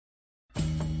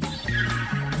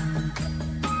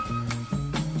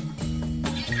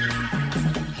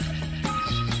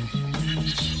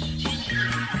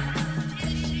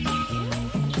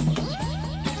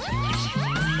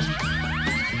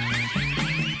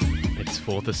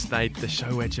Fourth Estate, the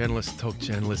show where journalists talk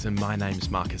journalism. My name's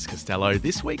Marcus Costello.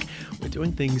 This week, we're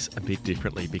doing things a bit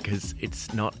differently because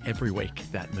it's not every week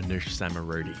that Manoush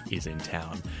Zomorodi is in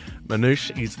town.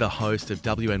 Manoush is the host of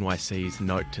WNYC's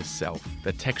Note to Self,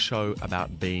 the tech show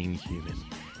about being human.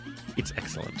 It's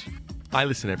excellent. I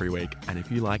listen every week, and if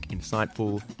you like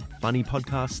insightful, funny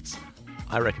podcasts,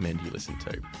 I recommend you listen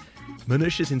too.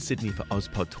 Manoush is in Sydney for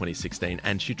Ozpod 2016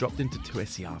 and she dropped into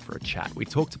 2SER for a chat. We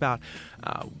talked about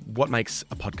what makes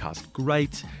a podcast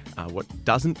great, what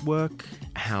doesn't work,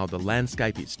 how the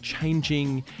landscape is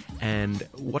changing, and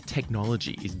what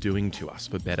technology is doing to us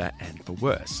for better and for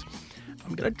worse.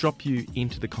 I'm going to drop you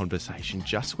into the conversation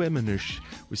just where Manoush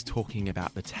was talking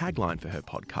about the tagline for her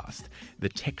podcast, The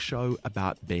Tech Show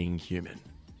About Being Human.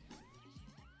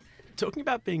 Talking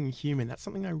about being human, that's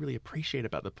something I really appreciate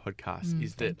about the podcast,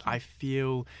 is that I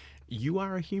feel you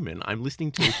are a human. I'm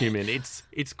listening to a human.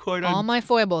 It's quote all my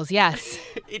foibles, yes.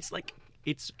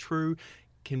 It's true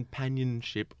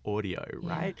companionship audio,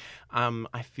 right?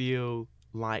 I feel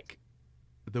like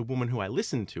the woman who I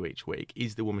listen to each week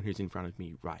is the woman who's in front of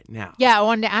me right now. Yeah, I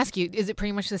wanted to ask you, is it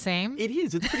pretty much the same? It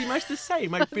is. It's pretty much the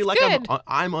same. I feel like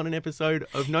I'm on an episode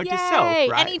of Note to Self,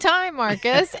 right? Anytime,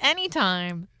 Marcus.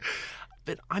 Anytime.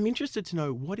 But I'm interested to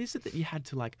know, what is it that you had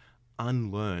to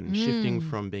unlearn, shifting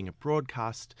from being a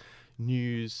broadcast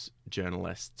news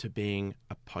journalist to being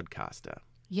a podcaster?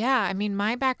 Yeah, I mean,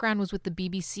 my background was with the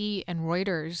BBC and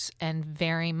Reuters, and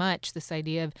very much this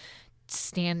idea of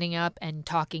standing up and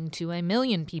talking to a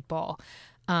million people.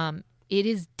 It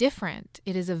is different.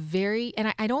 It is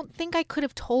and I don't think I could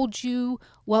have told you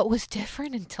what was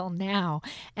different until now.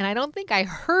 And I don't think I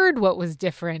heard what was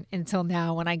different until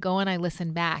now when I go and I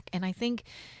listen back. And I think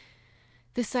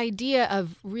this idea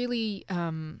of really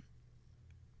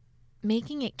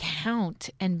making it count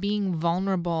and being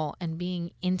vulnerable and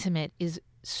being intimate is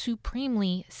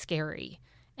supremely scary.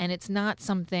 And it's not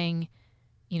something,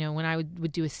 when I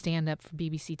would do a stand-up for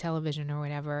BBC television or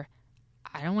whatever,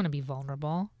 I don't want to be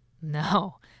vulnerable.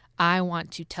 No, I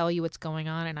want to tell you what's going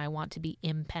on and I want to be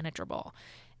impenetrable.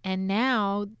 And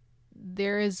now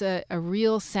there is a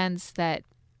real sense that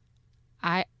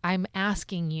I'm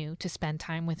asking you to spend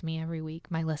time with me every week,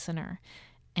 my listener.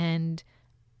 And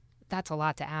that's a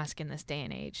lot to ask in this day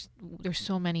and age. There's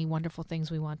so many wonderful things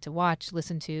we want to watch,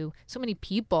 listen to, so many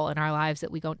people in our lives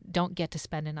that we don't get to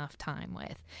spend enough time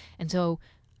with. And so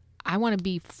I want to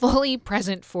be fully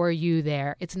present for you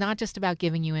there. It's not just about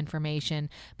giving you information,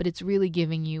 but it's really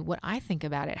giving you what I think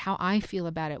about it, how I feel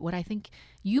about it, what I think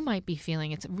you might be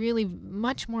feeling. It's really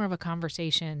much more of a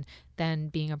conversation than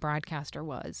being a broadcaster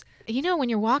was. When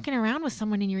you're walking around with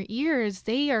someone in your ears,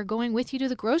 they are going with you to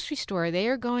the grocery store. They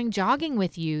are going jogging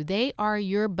with you. They are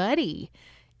your buddy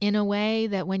in a way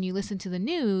that when you listen to the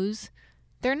news,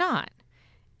 they're not.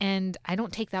 And I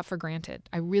don't take that for granted.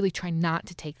 I really try not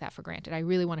to take that for granted. I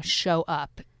really want to show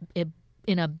up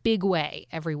in a big way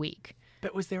every week.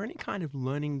 But was there any kind of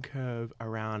learning curve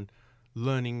around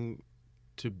learning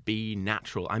to be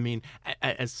natural? I mean,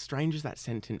 as strange as that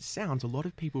sentence sounds, a lot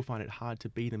of people find it hard to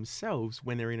be themselves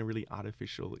when they're in a really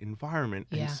artificial environment.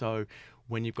 Yeah. And so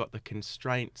when you've got the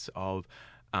constraints of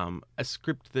a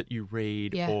script that you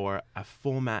read or a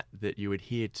format that you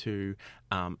adhere to,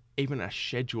 even a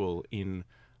schedule in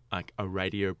a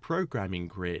radio programming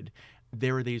grid,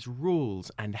 there are these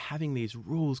rules, and having these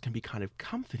rules can be kind of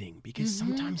comforting because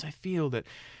sometimes I feel that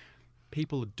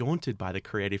people are daunted by the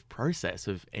creative process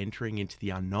of entering into the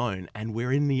unknown, and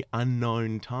we're in the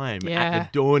unknown time at the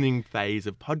dawning phase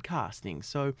of podcasting.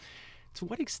 So to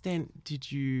what extent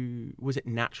was it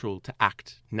natural to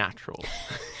act natural?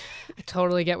 I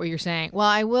totally get what you're saying. Well,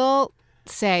 I will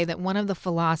say that one of the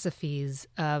philosophies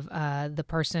of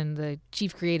the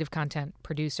chief creative content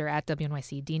producer at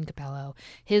WNYC, Dean Capello,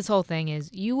 his whole thing is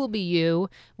you will be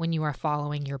you when you are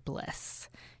following your bliss.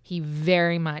 He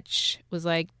very much was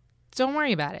like, don't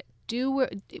worry about it.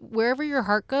 Wherever your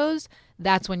heart goes,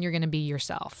 that's when you're going to be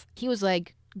yourself. He was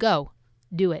like, go,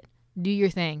 do it, do your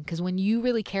thing. Because when you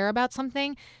really care about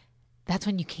something, that's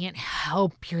when you can't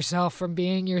help yourself from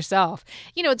being yourself.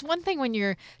 It's one thing when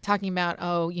you're talking about,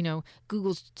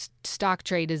 Google's stock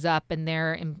trade is up and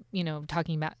they're,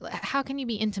 talking about how can you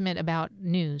be intimate about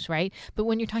news, right? But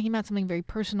when you're talking about something very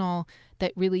personal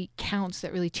that really counts,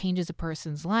 that really changes a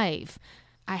person's life,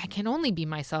 I can only be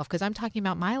myself because I'm talking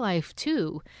about my life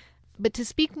too. But to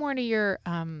speak more to your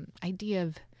idea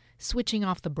of switching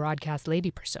off the broadcast lady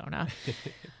persona,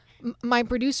 my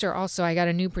producer also, I got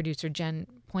a new producer, Jen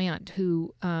Poyant,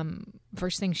 who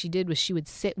first thing she did was she would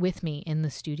sit with me in the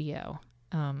studio.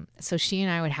 So she and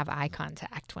I would have eye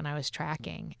contact when I was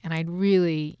tracking. And I'd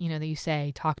really, you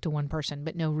say talk to one person,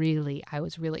 but no, really, I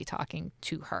was really talking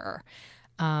to her.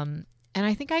 And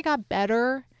I think I got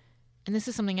better, and this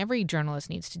is something every journalist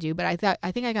needs to do, but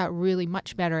I think I got really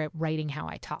much better at writing how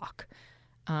I talk.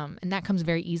 And that comes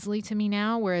very easily to me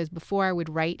now, whereas before I would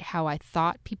write how I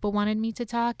thought people wanted me to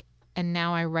talk, and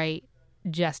now I write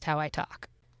just how I talk.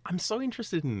 I'm so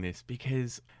interested in this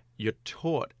because you're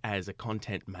taught as a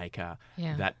content maker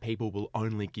that people will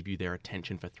only give you their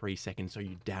attention for 3 seconds, so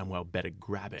you damn well better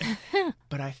grab it.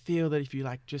 But I feel that if you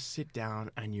just sit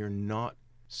down and you're not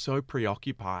so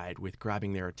preoccupied with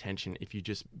grabbing their attention, if you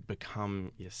just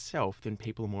become yourself, then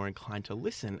people are more inclined to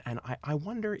listen. And I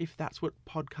wonder if that's what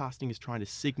podcasting is trying to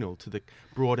signal to the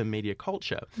broader media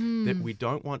culture, that we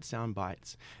don't want sound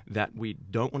bites, that we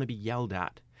don't want to be yelled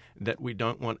at, that we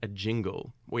don't want a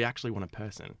jingle. We actually want a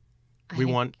person. We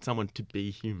want someone to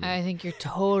be human. I think you're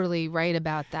totally right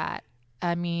about that.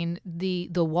 I mean, the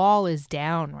wall is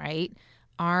down, right?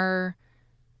 Our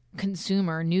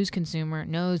news consumer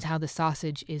knows how the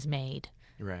sausage is made.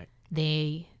 Right.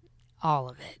 All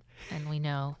of it. And we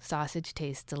know sausage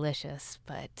tastes delicious,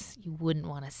 but you wouldn't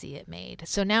want to see it made.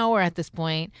 So now we're at this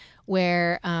point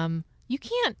where you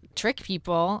can't trick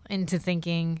people into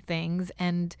thinking things.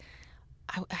 And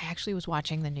I actually was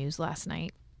watching the news last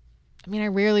night. I mean, I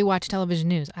rarely watch television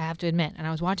news, I have to admit. And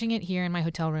I was watching it here in my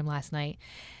hotel room last night.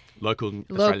 Local,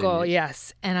 news.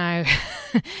 Yes. And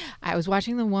I was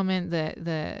watching the woman,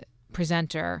 the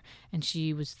presenter, and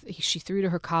she threw to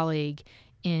her colleague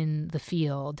in the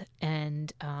field,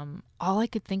 and all I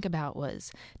could think about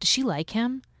was, does she like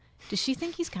him? Does she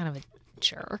think he's kind of a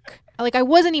jerk? I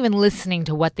wasn't even listening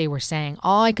to what they were saying.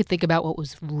 All I could think about what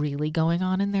was really going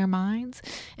on in their minds.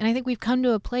 And I think we've come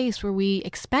to a place where we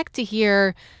expect to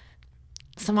hear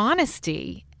some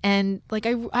honesty. And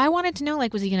I wanted to know,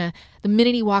 was he gonna, the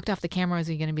minute he walked off the camera, was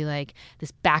he gonna be like,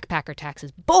 this backpacker tax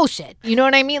is bullshit? You know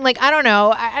what I mean? I don't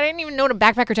know. I didn't even know what a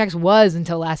backpacker tax was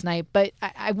until last night, but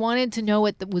I wanted to know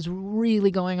what was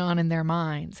really going on in their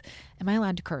minds. Am I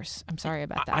allowed to curse? I'm sorry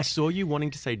about that. I saw you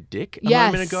wanting to say dick a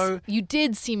moment ago. You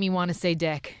did see me want to say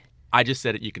dick. I just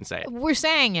said it. You can say it. We're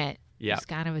saying it. Yeah. He's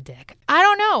kind of a dick. I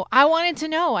don't know. I wanted to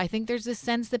know. I think there's this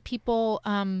sense that people,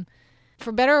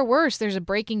 for better or worse, there's a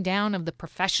breaking down of the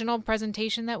professional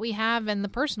presentation that we have and the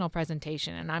personal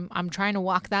presentation. And I'm trying to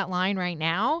walk that line right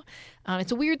now.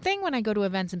 It's a weird thing when I go to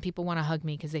events and people want to hug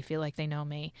me because they feel like they know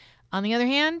me. On the other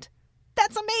hand,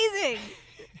 that's amazing.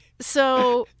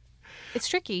 So it's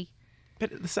tricky.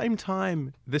 But at the same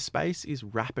time, the space is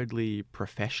rapidly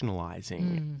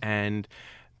professionalizing and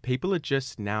people are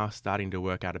just now starting to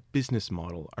work out a business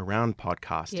model around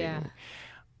podcasting. Yeah.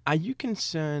 Are you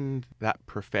concerned that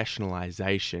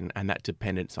professionalization and that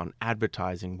dependence on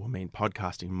advertising will mean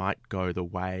podcasting might go the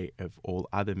way of all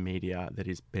other media that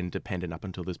has been dependent up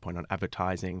until this point on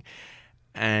advertising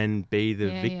and be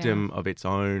the victim of its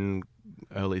own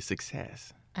early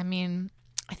success? I mean,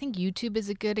 I think YouTube is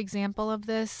a good example of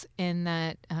this in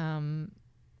that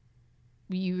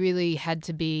you really had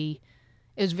to be,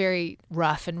 it was very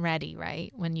rough and ready,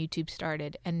 right, when YouTube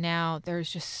started. And now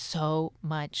there's just so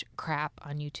much crap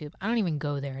on YouTube. I don't even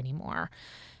go there anymore.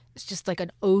 It's just like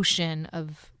an ocean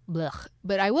of blech.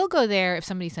 But I will go there if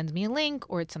somebody sends me a link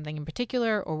or it's something in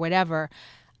particular or whatever.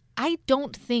 I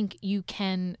don't think you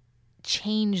can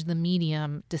change the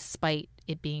medium despite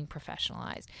it being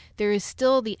professionalized. There is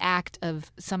still the act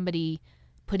of somebody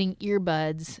putting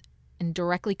earbuds and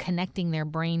directly connecting their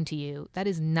brain to you. That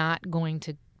is not going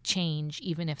to change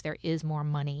even if there is more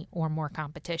money or more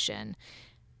competition.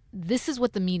 This is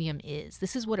what the medium is.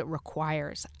 This is what it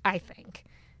requires, I think.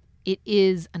 It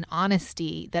is an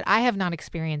honesty that I have not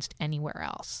experienced anywhere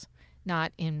else,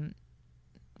 not in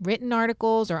written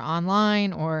articles or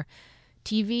online or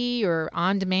TV or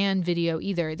on-demand video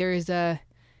either. There is and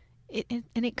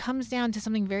it comes down to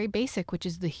something very basic, which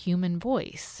is the human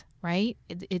voice, right?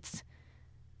 It's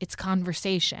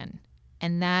conversation,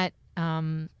 and that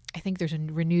I think there's a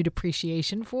renewed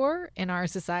appreciation for in our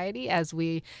society as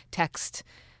we text,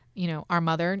 our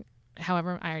mother.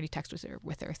 However, I already texted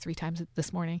with her 3 times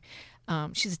this morning.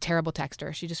 She's a terrible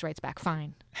texter. She just writes back,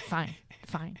 fine.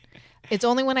 It's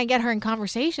only when I get her in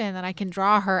conversation that I can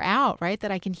draw her out, right?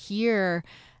 That I can hear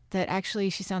that actually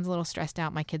she sounds a little stressed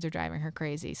out. My kids are driving her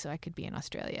crazy, so I could be in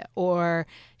Australia. Or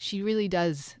she really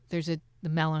does. There's the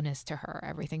mellowness to her.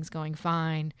 Everything's going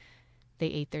fine. They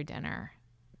ate their dinner.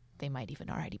 They might even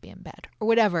already be in bed or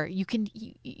whatever. You can,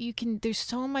 there's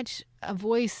so much, a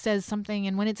voice says something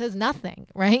and when it says nothing,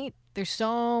 right? There's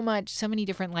so many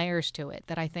different layers to it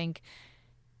that I think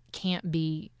can't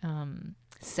be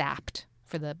sapped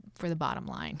for the bottom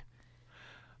line.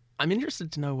 I'm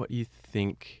interested to know what you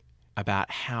think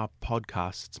about how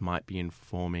podcasts might be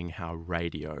informing how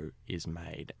radio is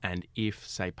made, and if,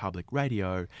 say, public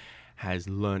radio has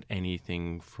learnt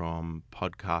anything from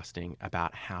podcasting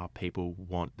about how people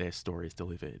want their stories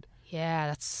delivered?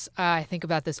 Yeah, I think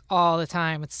about this all the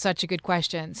time. It's such a good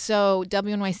question. So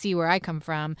WNYC, where I come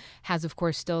from, has, of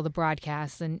course, still the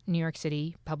broadcast, the New York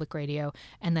City public radio,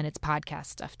 and then it's podcast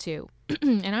stuff too.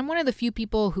 And I'm one of the few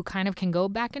people who kind of can go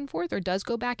back and forth, or does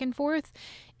go back and forth,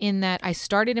 in that I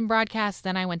started in broadcast,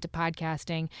 then I went to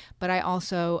podcasting, but I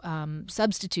also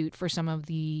substitute for some of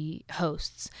the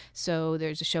hosts. So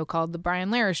there's a show called The Brian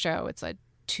Lehrer Show. It's a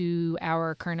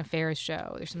 2-hour current affairs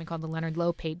show. There's something called the Leonard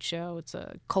Lopate Show. It's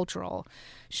a cultural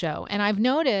show. And I've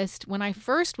noticed when I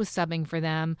first was subbing for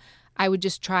them, I would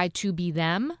just try to be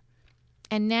them.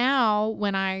 And now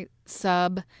when I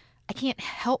sub, I can't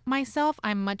help myself.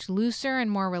 I'm much looser and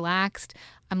more relaxed.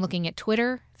 I'm looking at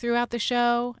Twitter throughout the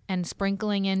show and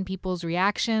sprinkling in people's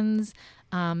reactions.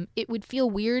 It would feel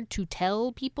weird to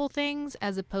tell people things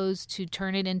as opposed to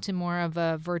turn it into more of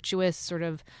a virtuous sort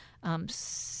of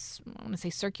I want to say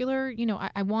circular.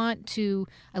 I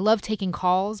love taking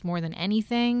calls more than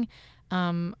anything.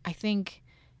 I think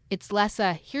it's less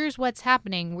a here's what's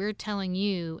happening, we're telling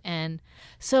you, and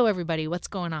so everybody, what's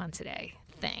going on today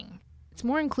thing. It's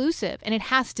more inclusive, and it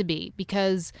has to be,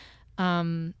 because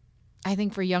I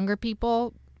think for younger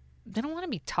people, they don't want to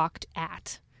be talked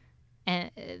at,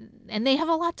 and they have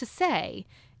a lot to say.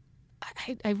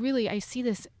 I see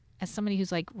this as somebody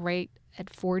who's like right at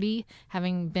 40,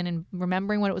 having been in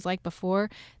remembering what it was like before.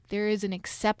 There is an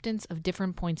acceptance of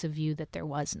different points of view that there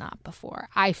was not before.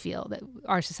 I feel that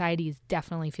our society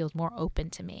definitely feels more open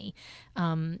to me.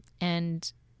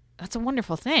 And that's a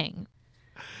wonderful thing.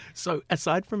 So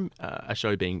aside from a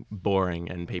show being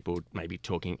boring and people maybe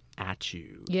talking at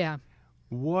you, yeah,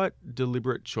 what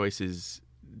deliberate choices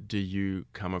do you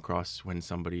come across when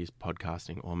somebody is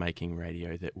podcasting or making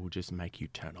radio that will just make you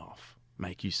turn off?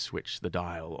 Make you switch the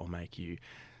dial or make you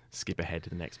skip ahead to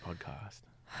the next podcast?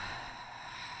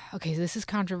 Okay, so this is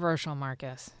controversial,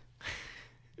 Marcus.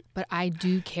 But I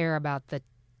do care about the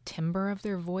timbre of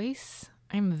their voice.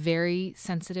 I'm very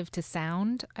sensitive to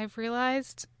sound, I've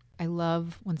realized. I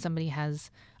love when somebody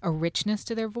has a richness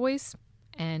to their voice.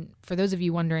 And for those of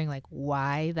you wondering like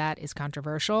why that is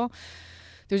controversial,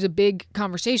 there's a big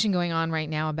conversation going on right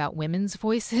now about women's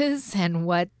voices and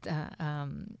what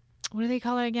do they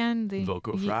call it again?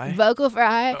 Vocal fry. Vocal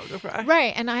fry.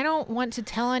 Right. And I don't want to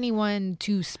tell anyone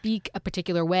to speak a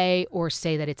particular way or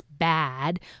say that it's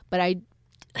bad, but I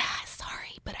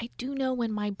do know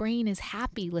when my brain is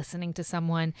happy listening to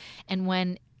someone and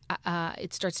when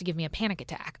it starts to give me a panic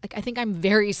attack. Like, I think I'm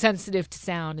very sensitive to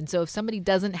sound. And so if somebody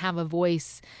doesn't have a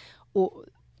voice or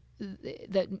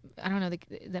that, I don't know,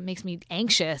 that makes me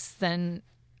anxious, then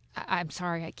I'm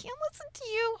sorry, I can't listen to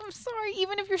you. I'm sorry.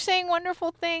 Even if you're saying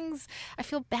wonderful things, I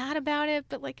feel bad about it,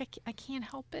 but like I can't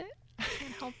help it. I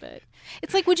can't help it.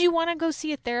 It's like, would you want to go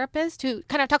see a therapist who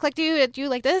kind of talk like you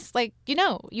like this? Like, you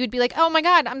would be like, oh my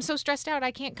God, I'm so stressed out.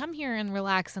 I can't come here and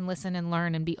relax and listen and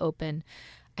learn and be open.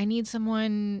 I need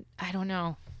someone, I don't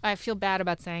know. I feel bad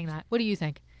about saying that. What do you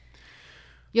think?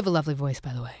 You have a lovely voice,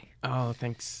 by the way. Oh,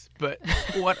 thanks. But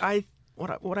what I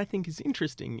think is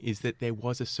interesting is that there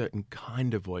was a certain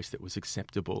kind of voice that was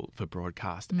acceptable for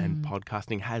broadcast, and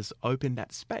podcasting has opened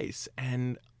that space.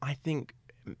 And I think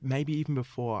maybe even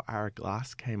before Ira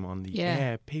Glass came on the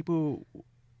air, people,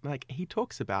 like, he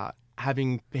talks about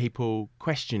having people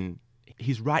question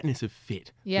his rightness of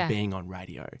fit for being on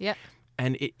radio. Yeah.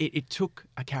 And it took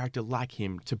a character like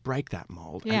him to break that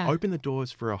mold and open the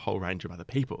doors for a whole range of other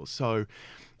people. So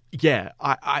yeah,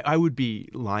 I would be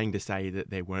lying to say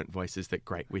that there weren't voices that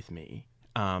grate with me.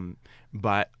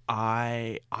 But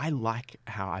I like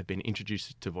how I've been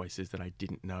introduced to voices that I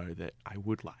didn't know that I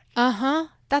would like.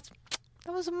 That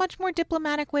was a much more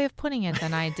diplomatic way of putting it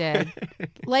than I did.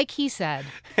 Like he said.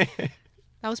 That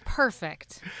was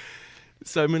perfect.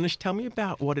 So, Manoush, tell me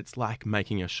about what it's like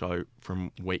making a show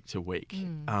from week to week.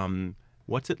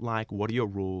 What's it like? What are your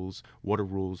rules? What are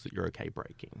rules that you're okay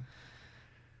breaking?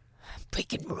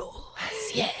 Breaking rules,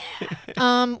 yeah.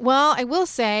 Well, I will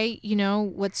say,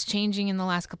 what's changing in the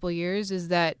last couple of years is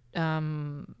that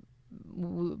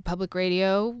public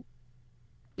radio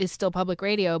is still public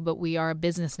radio, but we are a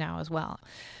business now as well.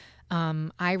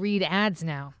 I read ads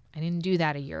now. I didn't do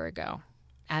that a year ago.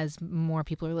 As more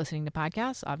people are listening to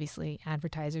podcasts, obviously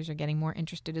advertisers are getting more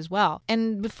interested as well.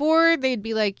 And before they'd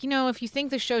be like, if you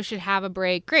think the show should have a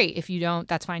break, great. If you don't,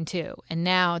 that's fine too. And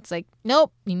now it's like,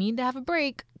 nope, you need to have a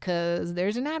break because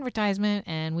there's an advertisement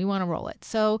and we want to roll it.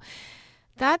 So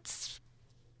that's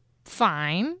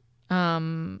fine.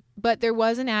 But there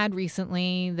was an ad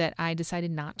recently that I decided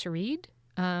not to read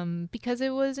because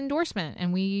it was endorsement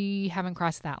and we haven't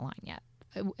crossed that line yet.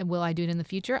 Will I do it in the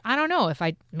future? I don't know. If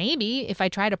I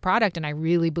tried a product and I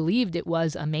really believed it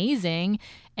was amazing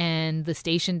and the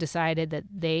station decided that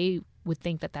they would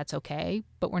think that that's okay,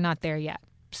 but we're not there yet.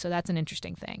 So that's an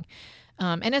interesting thing.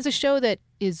 And as a show that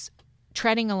is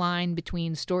treading a line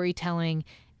between storytelling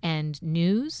and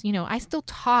news, I still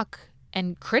talk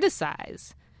and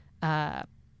criticize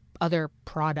other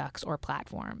products or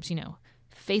platforms.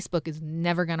 Facebook is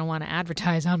never going to want to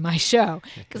advertise on my show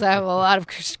because I have a lot of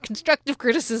constructive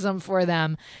criticism for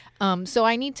them. So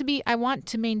I want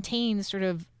to maintain sort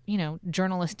of,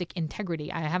 journalistic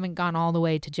integrity. I haven't gone all the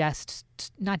way to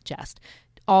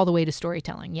all the way to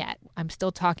storytelling yet. I'm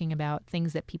still talking about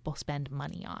things that people spend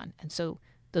money on. And so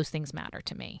those things matter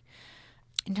to me.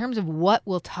 In terms of what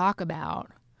we'll talk about,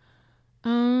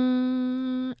 we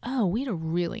had a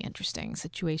really interesting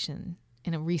situation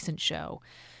in a recent show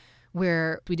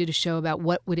where we did a show about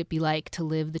what would it be like to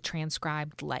live the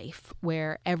transcribed life,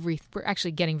 where we're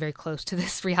actually getting very close to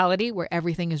this reality where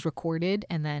everything is recorded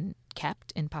and then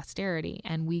kept in posterity.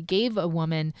 And we gave a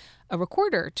woman a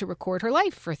recorder to record her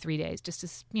life for 3 days just to,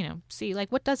 see like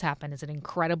what does happen. Is it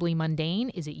incredibly mundane?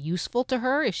 Is it useful to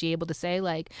her? Is she able to say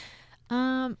like,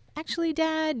 actually,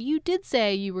 Dad, you did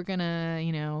say you were gonna,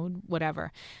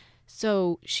 whatever.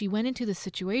 So she went into the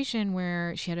situation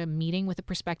where she had a meeting with a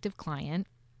prospective client.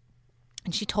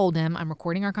 And she told him, I'm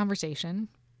recording our conversation.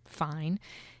 Fine.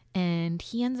 And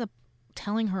he ends up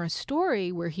telling her a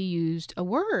story where he used a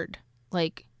word,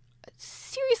 like a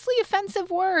seriously offensive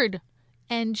word.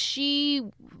 And she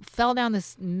fell down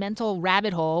this mental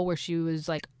rabbit hole where she was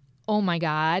like, oh my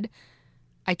God,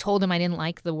 I told him I didn't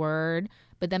like the word.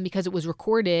 But then because it was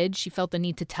recorded, she felt the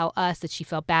need to tell us that she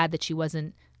felt bad that she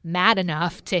wasn't mad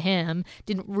enough to him,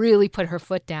 didn't really put her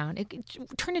foot down. It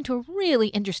turned into a really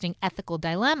interesting ethical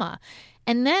dilemma.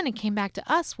 And then it came back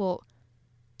to us, well,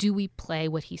 do we play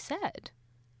what he said?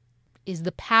 Is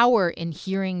the power in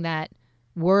hearing that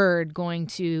word going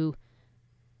to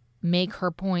make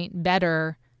her point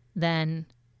better than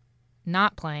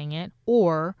not playing it?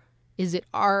 Or is it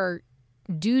our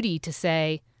duty to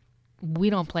say,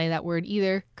 we don't play that word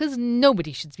either because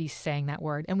nobody should be saying that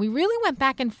word. And we really went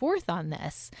back and forth on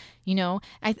this,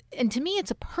 and to me, it's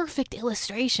a perfect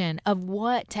illustration of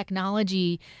what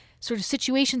technology sort of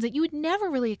situations that you would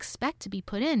never really expect to be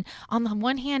put in. On the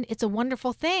one hand, it's a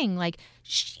wonderful thing. Like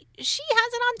she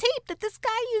has it on tape that this guy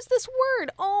used this word.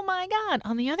 Oh my God.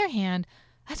 On the other hand,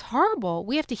 that's horrible.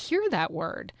 We have to hear that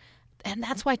word. And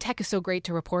that's why tech is so great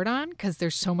to report on because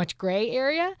there's so much gray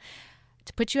area.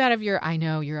 To put you out of I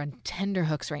know you're on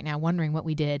tenterhooks right now wondering what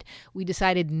we did. We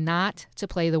decided not to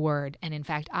play the word. And in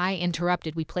fact, I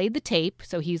interrupted. We played the tape.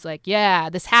 So he's like,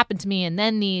 yeah, this happened to me. And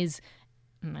then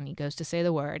and then he goes to say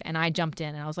the word. And I jumped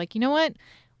in and I was like, you know what?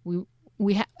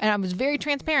 And I was very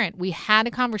transparent. We had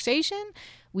a conversation.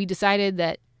 We decided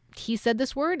that he said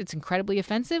this word. It's incredibly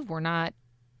offensive. We're not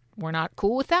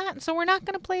cool with that. So we're not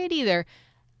going to play it either.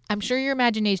 I'm sure your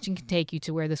imagination can take you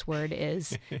to where this word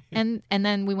is. And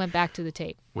then we went back to the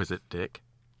tape. Was it Dick?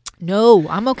 No,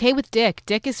 I'm okay with Dick.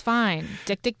 Dick is fine.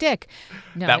 Dick.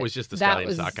 No, that was just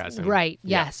Australian sarcasm. Right,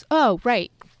 yes. Yeah. Oh,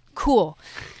 right. Cool.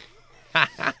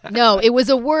 No, it was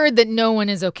a word that no one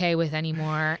is okay with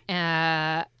anymore,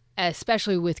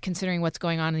 especially with considering what's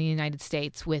going on in the United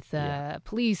States with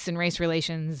police and race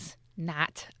relations.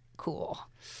 Not cool.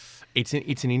 It's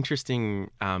an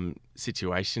interesting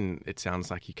situation. It sounds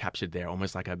like you captured there,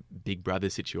 almost like a Big Brother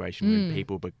situation when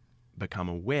people become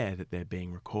aware that they're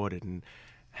being recorded and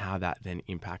how that then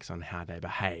impacts on how they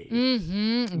behave.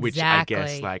 Mm-hmm, which exactly.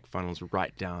 I guess funnels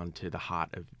right down to the heart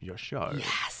of your show.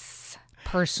 Yes.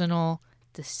 Personal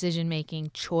decision-making,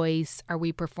 choice. Are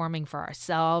we performing for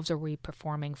ourselves? Are we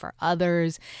performing for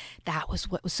others? That was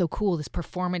what was so cool, this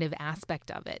performative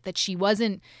aspect of it, that she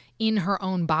wasn't in her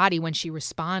own body when she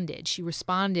responded. She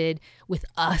responded with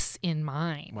us in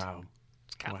mind. Wow.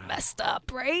 It's kind of messed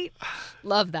up, right?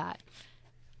 Love that.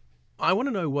 I want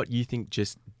to know what you think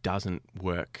just doesn't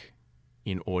work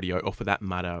in audio, or for that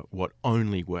matter, what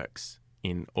only works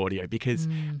in audio. Because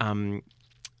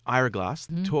Ira Glass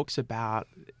talks about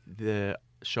the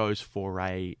show's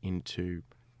foray into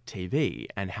TV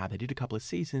and how they did a couple of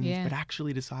seasons but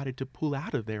actually decided to pull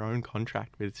out of their own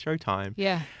contract with Showtime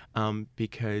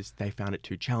because they found it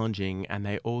too challenging. And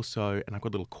they also, and I've got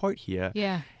a little quote here,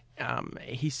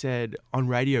 he said, on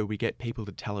radio, we get people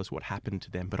to tell us what happened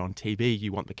to them, but on TV,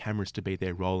 you want the cameras to be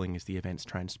there rolling as the events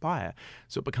transpire.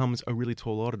 So it becomes a really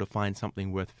tall order to find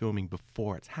something worth filming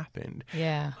before it's happened.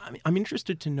 Yeah. I'm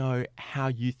interested to know how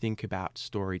you think about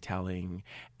storytelling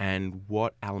and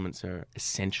what elements are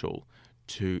essential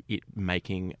to it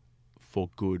making for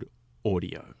good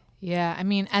audio. Yeah. I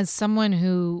mean, as someone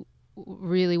who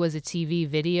really was a TV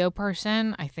video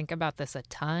person, I think about this a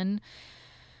ton.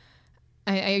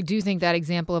 I do think that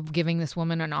example of giving this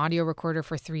woman an audio recorder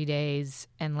for 3 days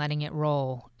and letting it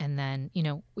roll. And then,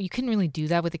 you couldn't really do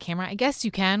that with a camera. I guess you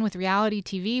can with reality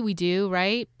TV. We do,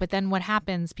 right? But then what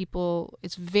happens,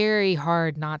 it's very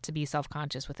hard not to be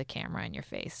self-conscious with a camera in your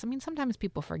face. I mean, sometimes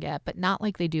people forget, but not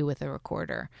like they do with a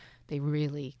recorder. They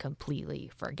really completely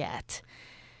forget.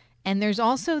 And there's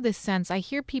also this sense, I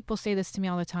hear people say this to me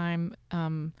all the time,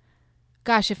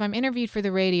 gosh, if I'm interviewed for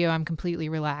the radio, I'm completely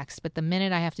relaxed. But the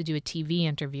minute I have to do a TV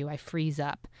interview, I freeze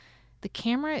up. The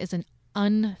camera is an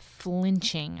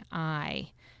unflinching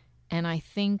eye. And I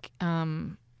think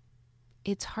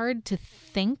it's hard to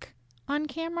think on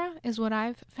camera is what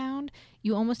I've found.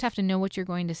 You almost have to know what you're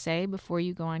going to say before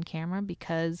you go on camera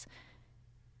because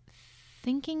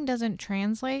thinking doesn't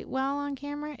translate well on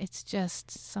camera. It's just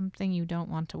something you don't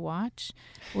want to watch.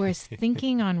 Whereas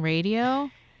thinking on radio...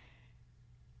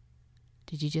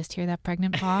 Did you just hear that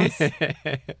pregnant pause?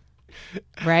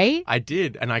 Right? I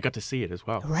did, and I got to see it as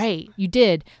well. Right, you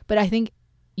did. But I think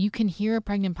you can hear a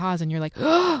pregnant pause and you're like,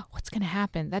 oh, what's going to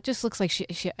happen? That just looks like she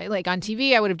like on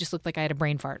TV, I would have just looked like I had a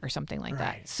brain fart or something like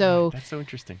that. So that's so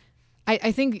interesting.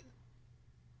 I think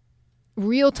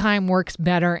real time works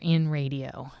better in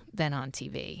radio than on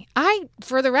TV.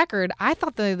 For the record, I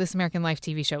thought the This American Life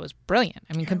TV show was brilliant.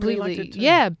 I mean, completely, really liked it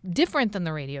too. Different than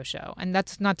the radio show. And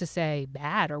that's not to say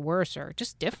bad or worse or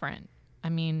just different. I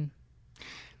mean...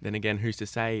 Then again, who's to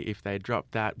say if they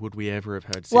dropped that, would we ever have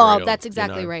heard Serial? Well, that's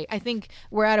exactly right. I think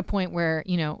we're at a point where,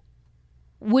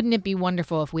 wouldn't it be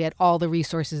wonderful if we had all the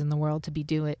resources in the world to be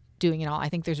doing it all? I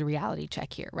think there's a reality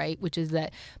check here, right? Which is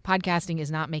that podcasting is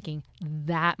not making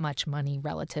that much money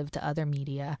relative to other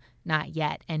media, not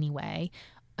yet anyway.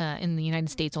 In the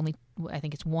United States, I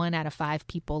think it's 1 out of 5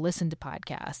 people listen to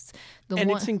podcasts.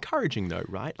 It's encouraging though,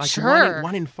 right? Like sure.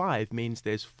 1 in 5 means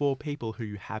there's 4 people who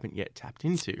you haven't yet tapped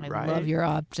into, right? I love your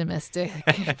optimistic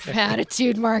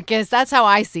attitude, Marcus. That's how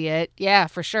I see it. Yeah,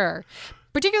 for sure.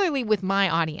 Particularly with my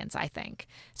audience, I think.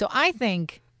 So I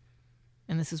think,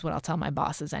 and this is what I'll tell my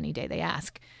bosses any day they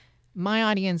ask, my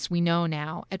audience, we know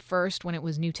now, at first when it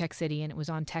was New Tech City and it was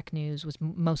on tech news, was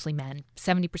mostly men,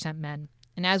 70% men.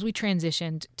 And as we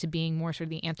transitioned to being more sort of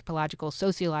the anthropological,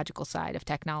 sociological side of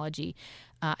technology,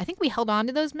 I think we held on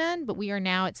to those men, but we are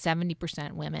now at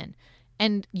 70% women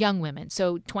and young women.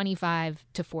 So 25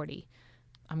 to 40.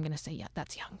 I'm going to say, yeah,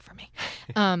 that's young for me.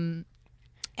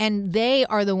 And they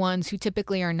are the ones who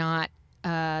typically are not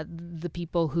the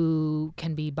people who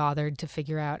can be bothered to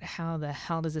figure out how the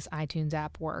hell does this iTunes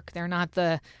app work.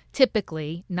 They're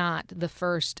typically not the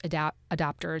first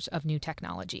adopters of new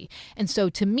technology. And so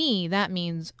to me, that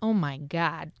means, oh my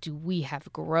God, do we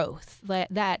have growth?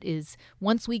 That is,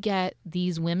 once we get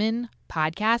these women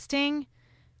podcasting,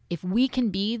 if we can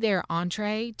be their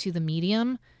entree to the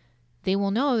medium, they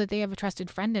will know that they have a trusted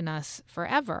friend in us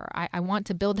forever. I want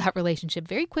to build that relationship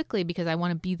very quickly because I want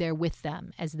to be there with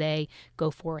them as they go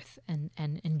forth and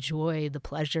enjoy the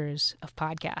pleasures of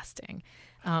podcasting.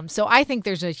 So I think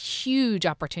there's a huge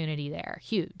opportunity there,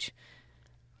 huge.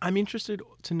 I'm interested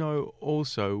to know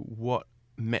also what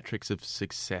metrics of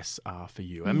success are for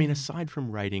you. I mean, aside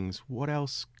from ratings, what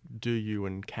else do you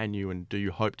and can you and do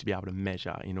you hope to be able to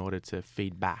measure in order to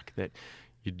feed back that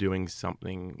you're doing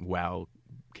something well?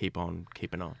 Keep on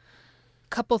keeping on.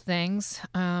 Couple things.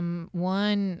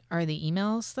 One are the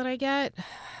emails that I get.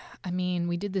 I mean,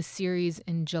 we did this series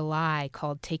in July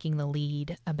called Taking the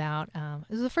Lead about,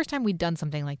 it was the first time we'd done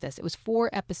something like this. It was 4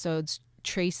 episodes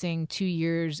tracing 2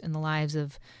 years in the lives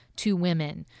of 2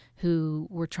 women who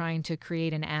were trying to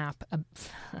create an app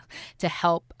to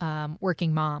help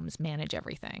working moms manage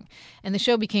everything. And the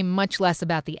show became much less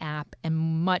about the app and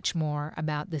much more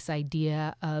about this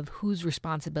idea of whose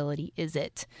responsibility is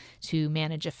it to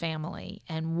manage a family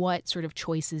and what sort of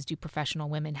choices do professional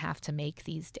women have to make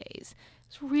these days.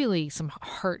 It's really some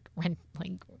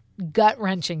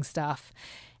gut-wrenching stuff.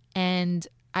 And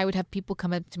I would have people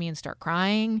come up to me and start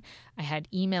crying. I had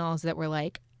emails that were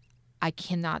like, I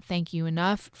cannot thank you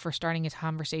enough for starting a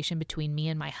conversation between me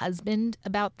and my husband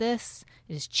about this.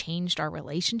 It has changed our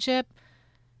relationship.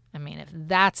 I mean, if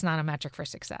that's not a metric for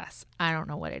success, I don't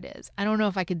know what it is. I don't know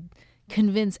if I could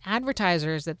convince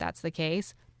advertisers that that's the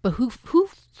case, but who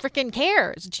freaking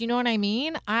cares? Do you know what I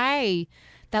mean?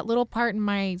 That little part in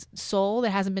my soul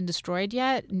that hasn't been destroyed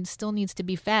yet and still needs to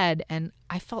be fed, and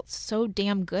I felt so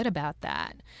damn good about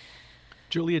that.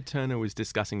 Julia Turner was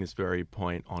discussing this very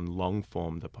point on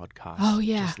Longform, the podcast,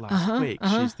 just last week.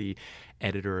 She's the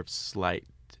editor of Slate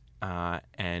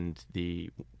and the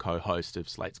co-host of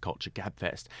Slate's Culture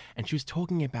Gabfest. And she was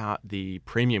talking about the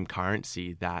premium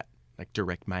currency that like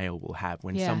direct mail will have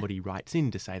when Yeah. somebody writes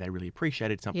in to say they really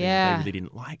appreciated something or Yeah. they really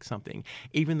didn't like something.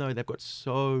 Even though they've got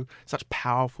such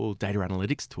powerful data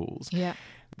analytics tools, Yeah.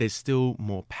 there's still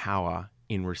more power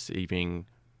in receiving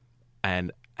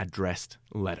an addressed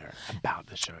letter about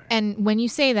the show. And when you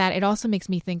say that, it also makes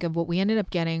me think of what we ended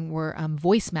up getting were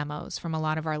voice memos from a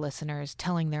lot of our listeners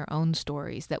telling their own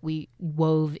stories that we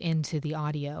wove into the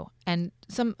audio. And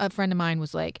a friend of mine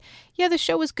was like, yeah, the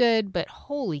show was good, but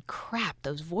holy crap,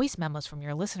 those voice memos from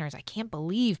your listeners, I can't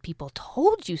believe people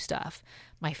told you stuff.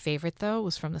 My favorite, though,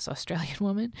 was from this Australian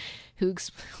woman who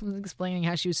was explaining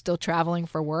how she was still traveling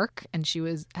for work and she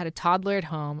had a toddler at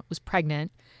home, was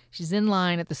pregnant. She's in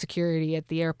line at the security at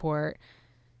the airport.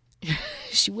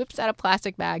 She whips out a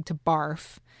plastic bag to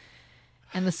barf.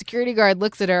 And the security guard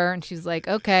looks at her and she's like,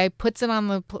 okay, puts it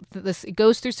on it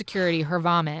goes through security, her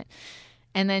vomit.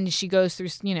 And then she goes through,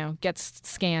 gets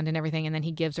scanned and everything. And then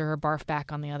he gives her barf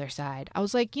back on the other side. I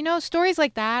was like, stories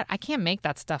like that, I can't make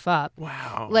that stuff up.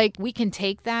 Wow. Like, we can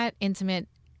take that intimate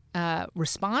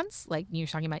response, like you're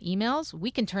talking about emails,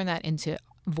 we can turn that into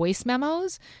voice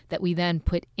memos that we then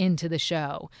put into the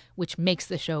show, which makes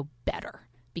the show better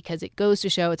because it goes to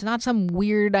show it's not some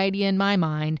weird idea in my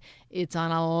mind. It's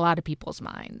on a lot of people's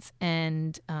minds.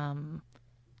 And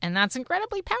that's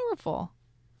incredibly powerful.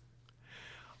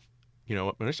 You know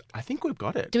what, Manish? I think we've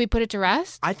got it. Do we put it to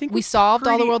rest? I think we solved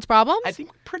all the world's problems? I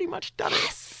think we've pretty much done it.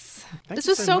 Yes. Thank This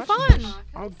you was so much, fun. Manish.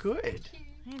 Oh, good.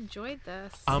 I enjoyed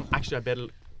this. Actually, I better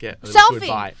get a little Selfie.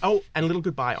 goodbye. Oh, and a little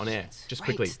goodbye on air. Just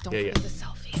quickly. Don't Yeah. forget the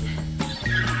selfie.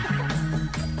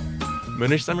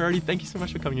 Manish Samarodi, thank you so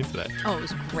much for coming in today. Oh, it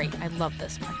was great. I love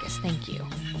this, Marcus. Thank you.